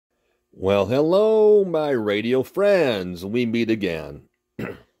Well, hello, my radio friends. We meet again.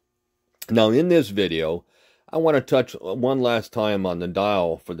 Now, in this video, I want to touch one last time on the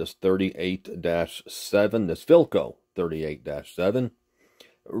dial for this 38-7, this Philco 38-7.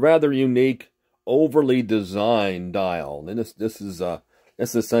 Rather unique, overly designed dial. And this is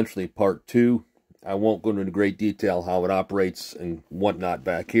essentially part 2. I won't go into great detail how it operates and whatnot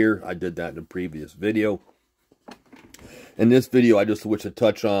back here. I did that in a previous video. In this video, I just wish to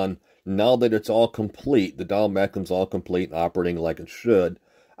touch on, now that it's all complete, the dial mechanism's all complete and operating like it should,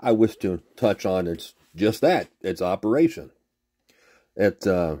 I wish to touch on its just that, its operation. This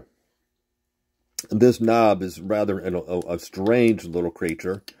knob is rather a strange little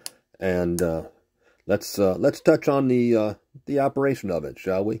creature, and let's touch on the operation of it,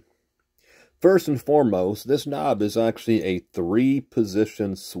 shall we? First and foremost, this knob is actually a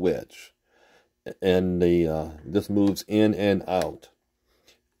 3-position switch, and this moves in and out.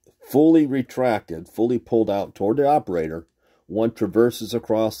 Fully retracted, fully pulled out toward the operator, one traverses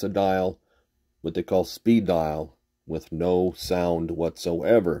across the dial, what they call speed dial, with no sound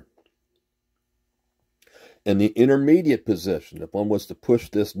whatsoever. In the intermediate position, if one was to push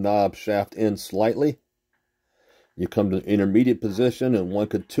this knob shaft in slightly, you come to the intermediate position and one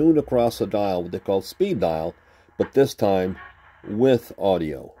could tune across the dial, what they call speed dial, but this time with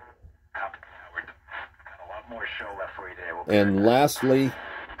audio. And lastly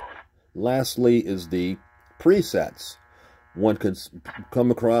is the presets. One could come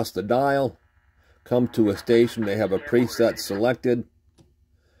across the dial, come to a station, they have a preset selected,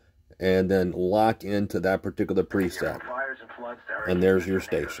 and then lock into that particular preset. And there's your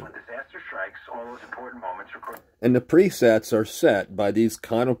station. And the presets are set by these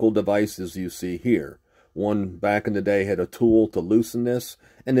conical devices you see here. One back in the day had a tool to loosen this,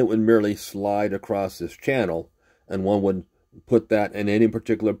 and it would merely slide across this channel, and one would put that in any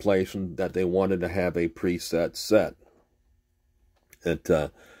particular place that they wanted to have a preset set.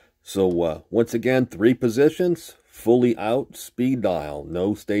 So once again, 3 positions, fully out, speed dial,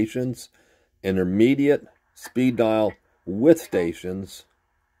 no stations, intermediate, speed dial with stations,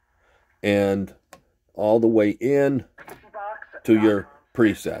 and all the way in to your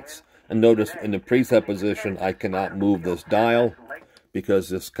presets. And notice in the preset position, I cannot move this dial because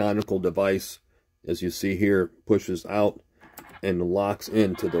this conical device, as you see here, pushes out and locks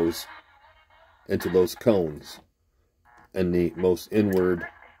into those cones in the most inward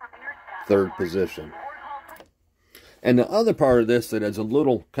 3rd position. And the other part of this that is a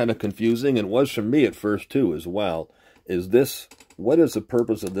little kind of confusing, and was for me at first too as well, is this: what is the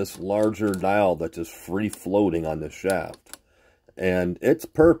purpose of this larger dial that's just free floating on the shaft? And its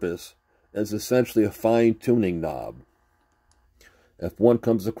purpose is essentially a fine-tuning knob. If one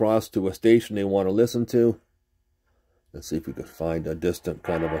comes across to a station they want to listen to, let's see if we could find a distant,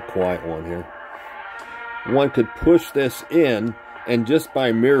 kind of a quiet one here. One could push this in, and just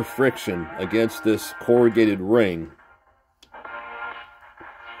by mere friction against this corrugated ring,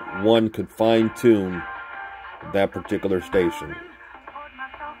 one could fine-tune that particular station.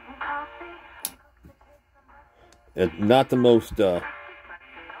 It's not the most,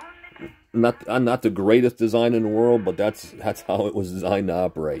 not the greatest design in the world, but that's how it was designed to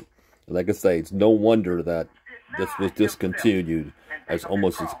operate. Like I say, it's no wonder that this was discontinued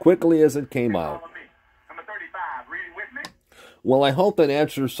almost as quickly as it came out. Well, I hope that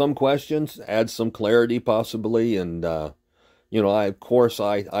answers some questions, adds some clarity possibly, and you know, of course,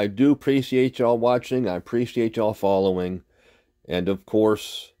 I do appreciate y'all watching. I appreciate y'all following, and of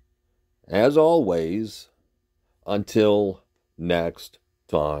course, as always, until next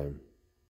time.